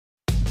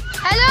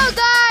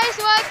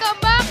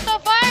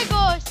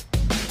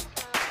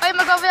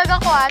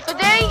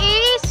Today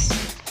is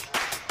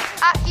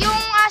yung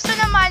aso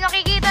naman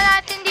nakikita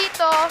natin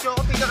dito.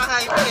 Choco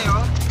pinaka-hyper eh,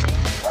 oh.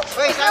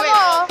 Uy, sabi.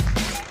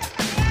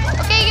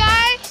 Okay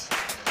guys,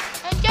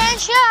 nandiyan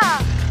siya.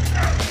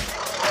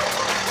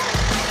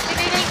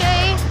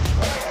 Okay.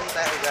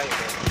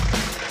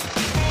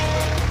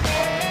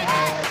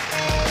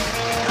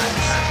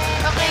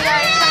 Okay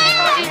guys,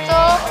 nakita ko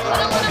dito.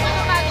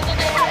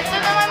 Ito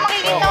naman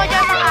makikita ko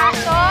dyan mga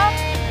aso.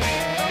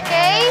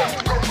 Okay.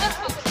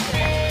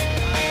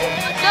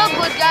 So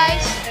good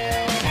guys.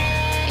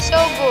 It's so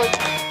good.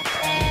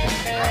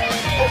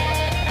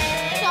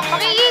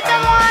 Makikita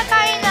mo nga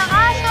tayo ng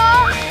aso.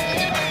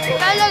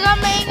 Talaga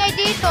maingay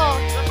dito.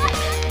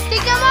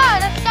 Tignan mo,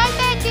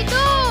 naskalted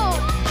dito.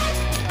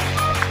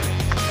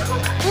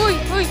 Uy.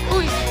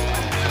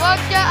 Huwag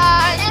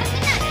dyan.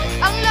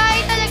 Ang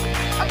lahi talaga.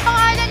 Ang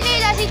pangalan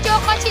nila si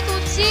Choco at si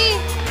Tutsi.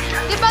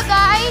 Diba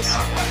guys?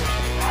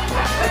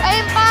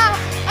 Ayun pa.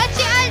 At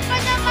si Alpha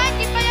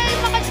naman. Di pa lang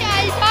makat si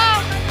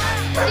Alpha.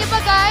 Diba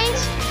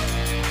guys?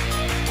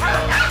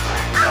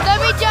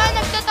 Dami dyan.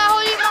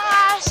 Nagtatahol yung mga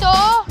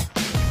aso.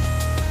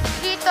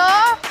 Dito.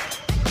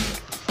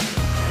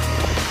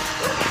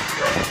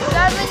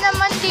 Dami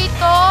naman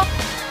dito.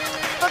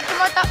 Pag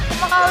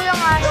kumakahol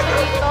yung aso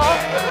dito.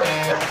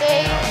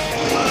 Okay.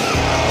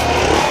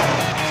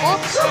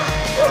 Oops.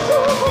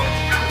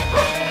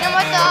 Tignan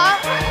mo to.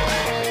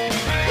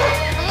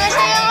 Ang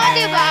nasaya nga,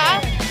 diba?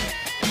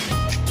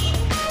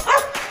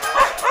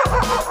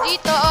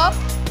 Dito, oh.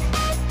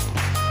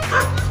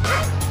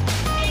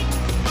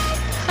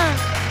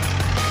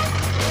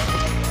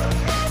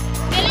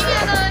 Galing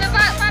yun, ano?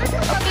 Para sa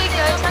okay,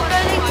 guys. Ang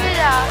galing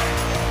sila.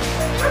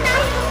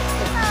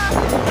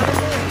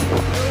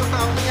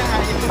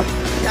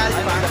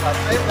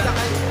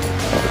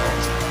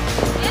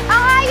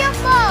 Ang hayop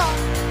mo!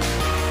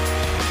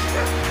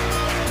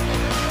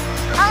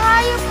 Ang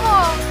hayop mo!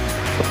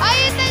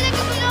 Ayaw talaga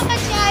bulukan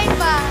si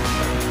Alpha.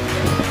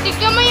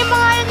 Tignan mo yung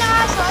mga ng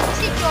aso. Ito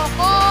si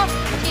Choco,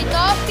 si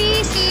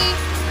Toffee, si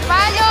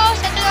Palos,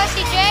 ito na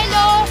si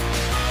Jello.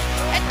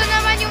 Ito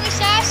naman yung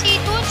isa, si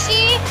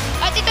Tutsi.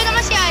 At ito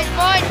naman si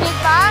Almond, di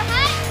ba?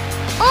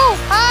 Oh,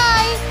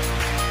 hi!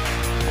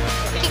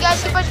 Okay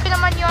guys, ipas ko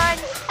naman yun.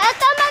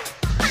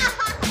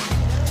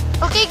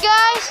 Okay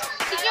guys,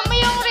 tignan mo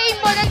yung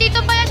rainbow. Nandito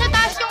pala sa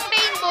taas yung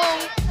rainbow.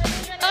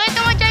 Nakita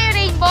mo dyan yung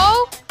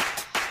rainbow?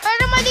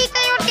 Pero maliit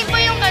na yung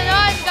rainbow yung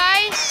ganon,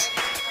 guys.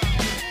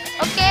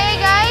 Okay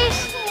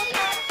guys?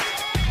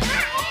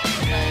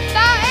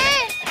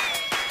 Tae!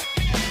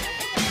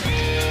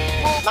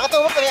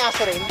 Nakatawa pa yung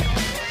aso rin.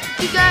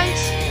 Okay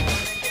guys.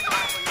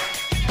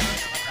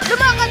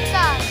 Lumakad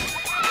ka.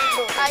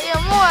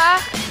 Ayaw mo ah.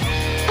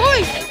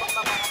 Uy!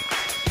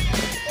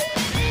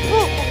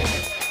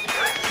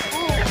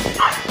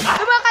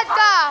 Lumakad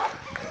ka.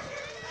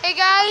 Hey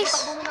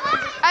guys.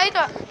 Ay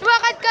ito.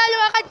 Lumakad ka.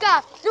 Lumakad ka.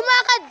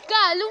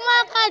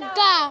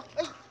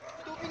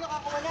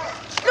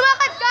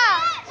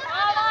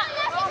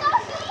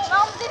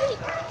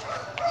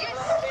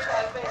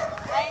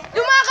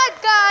 Lumakad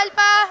ka,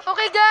 Alpha.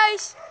 Okay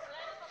guys.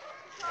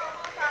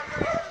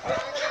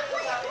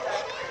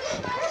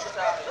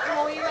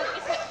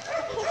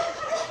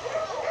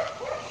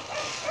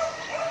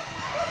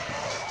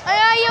 Ay,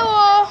 ayaw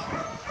oh.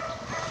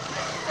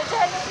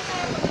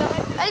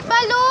 Alpha,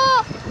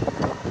 look!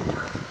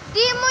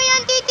 Di mo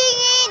yan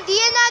titingin. Di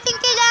yan natin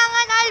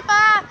kailangan,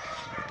 Alpha.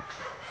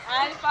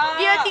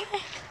 Di natin...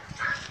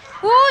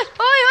 Uy!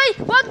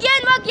 Wag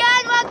yan!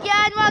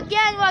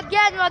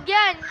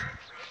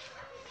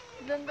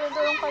 Doon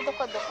yung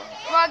kadok-kadok.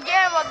 Wag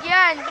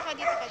yan.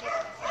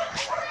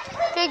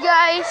 Okay,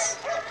 guys.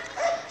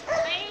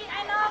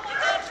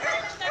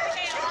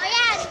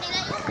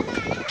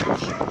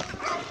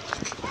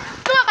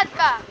 Lumakad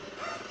ka.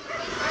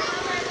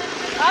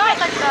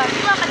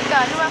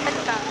 Lumakad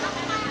ka.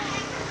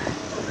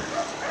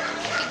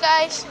 Okay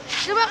guys,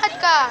 lumakad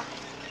ka.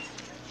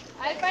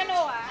 Alpha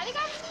Noah.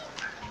 Halika.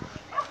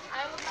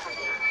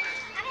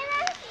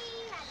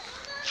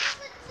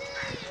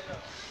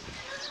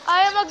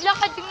 Kaya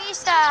maglakad yung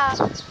isa.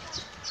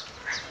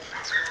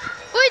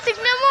 Uy,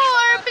 tignan mo,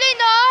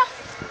 airplane oh.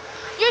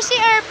 You see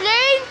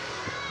airplane?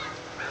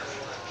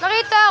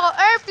 Nakita ako,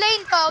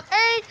 airplane dog.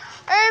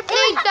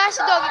 Airplane dash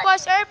dog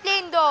equals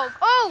airplane dog.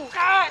 Oh!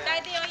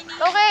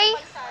 Okay.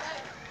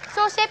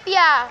 So,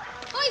 sepia.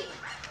 Uy!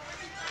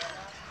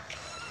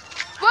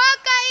 Huwag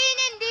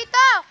kainin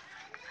dito!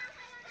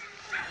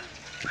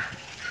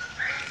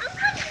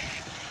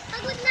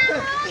 Pagod na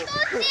ako,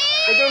 Tutsi!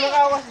 Medyo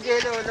makawas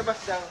Jello, labas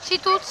daw. Si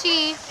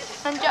Tutsi,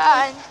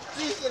 nandyan.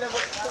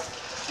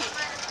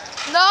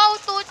 No,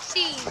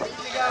 Tutsi.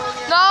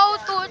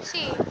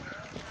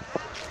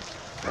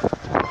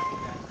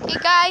 Okay,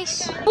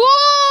 guys.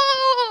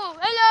 Woo!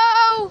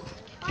 Hello!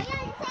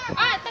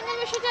 Tanggal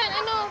mo siya dyan.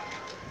 Ano?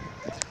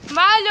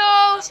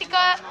 Malo!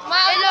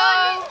 Hello!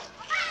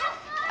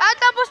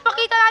 Tapos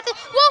pakita natin.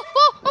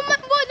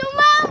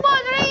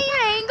 Umambon!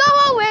 Rain! Go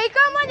away!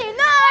 Come on in!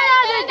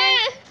 Another day!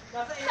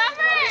 Summer!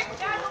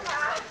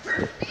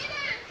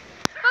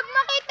 Pag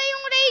makita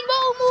yung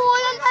rainbow,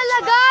 umuulan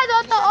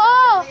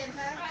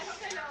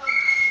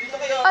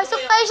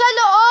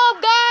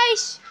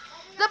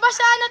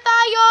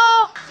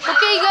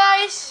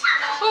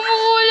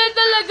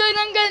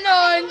ng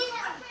ganon.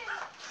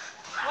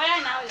 Wala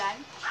na ulan.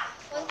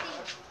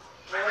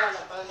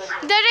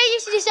 The rain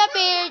is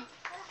disappeared.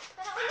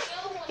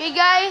 Okay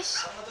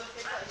guys.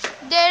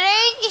 The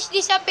rain is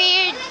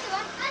disappeared.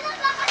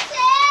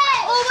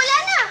 Oh, wala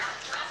na.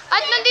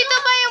 At nandito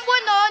pa yung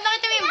buwan, oh.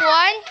 Nakita mo yung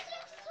buwan?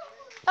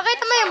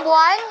 Nakita mo yung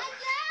buwan?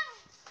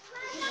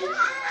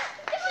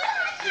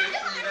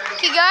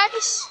 Okay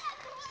guys.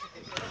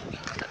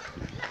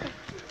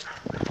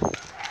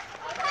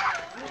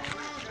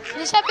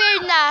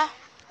 Disappeared na.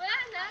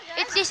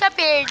 It's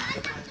disappeared.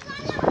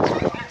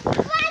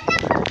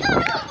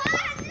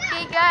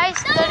 Okay guys,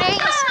 the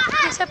rain is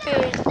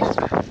disappeared.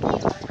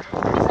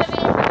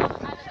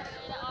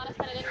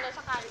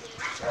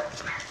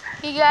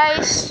 Okay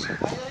guys.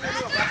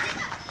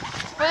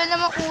 Wala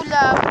namang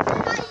ulam.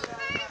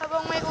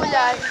 Habang may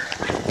ulan.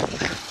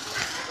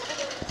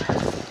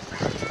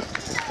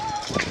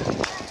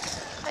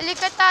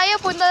 Halika tayo,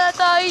 punta na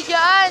tayo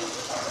dyan.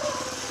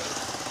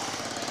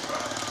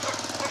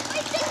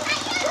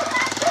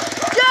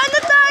 Diyan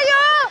na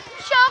tayo!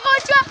 Choco,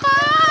 choco!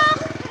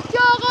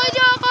 Choco,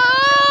 choco!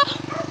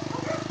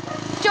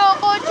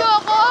 Choco,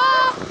 choco!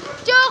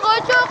 Choco,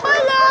 choco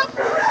lang!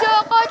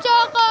 Choco,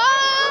 choco!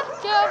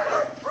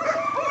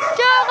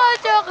 Choco,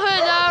 choco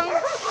lang!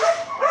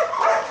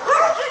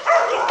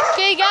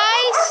 Okay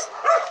guys,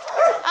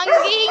 ang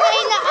ingay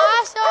na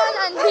aso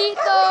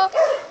nandito.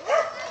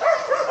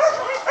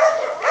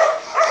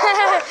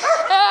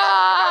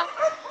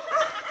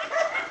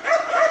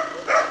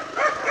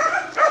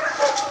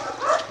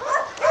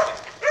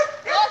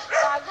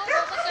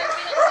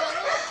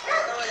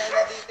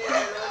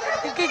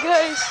 Okay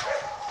guys.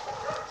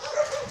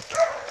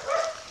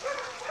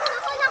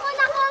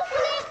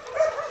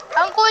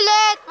 Ang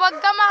kulit, wag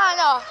ka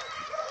mahalo.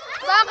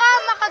 Baka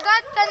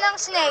makagat ka ng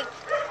snake.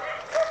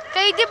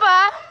 Kayo di ba?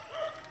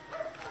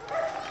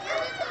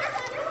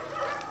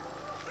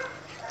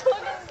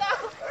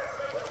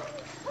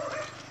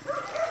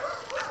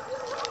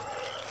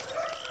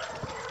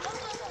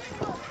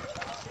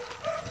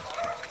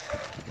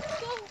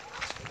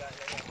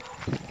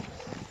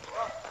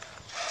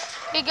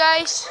 Okay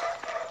guys.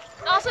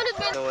 Nakasunod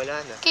ba?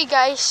 Nawala na. Okay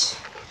guys.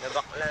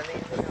 Nabakla na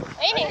yun.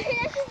 Ayun eh.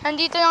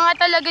 Nandito na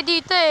nga talaga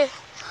dito eh.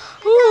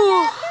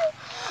 Woo!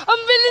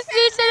 Ang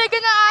bilis-bilis talaga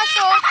ng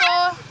aso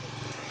ko.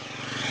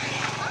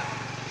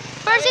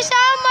 Pero si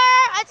Summer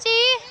at si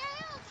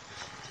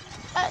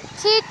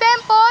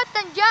Tempo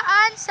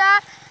nandiyan sa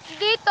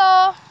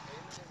dito.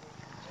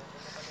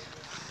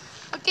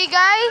 Okay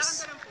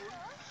guys.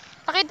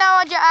 Nakita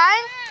mo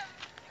dyan?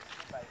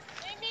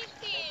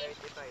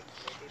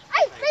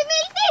 Ay, may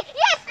milky!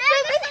 Yes!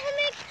 May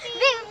milky!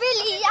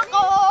 Bibili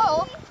ako!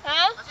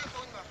 Ha?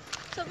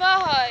 Sa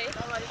bahay.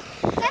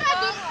 Tara,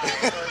 din.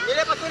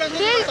 Dili, pag kulang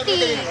dito.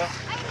 Guilty. Sabihin mo.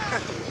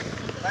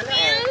 Wala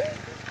eh.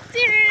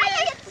 Ay,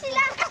 ayan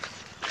sila.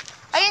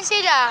 Ayun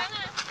sila.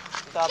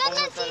 Tapong mo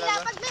Diyan sila.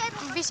 talaga. Pag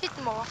meron. Visit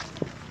mo.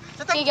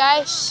 Okay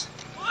guys.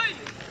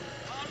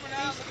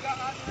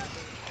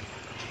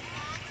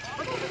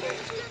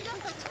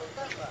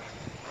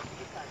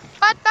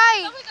 Patay!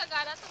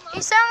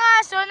 Isang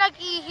aso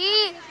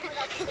nag-ihi.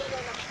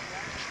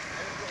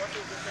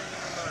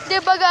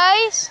 Diba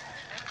guys?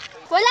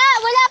 Wala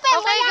pa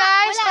Okay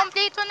guys,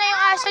 kompleto na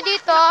yung aso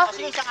dito.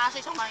 Kasi isang aso,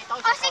 isang manito.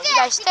 Oh, sige.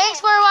 Guys,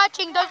 thanks for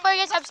watching. Don't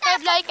forget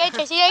subscribe, like, and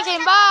share. See you next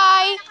time.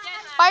 Bye!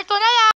 Part 2 na lang.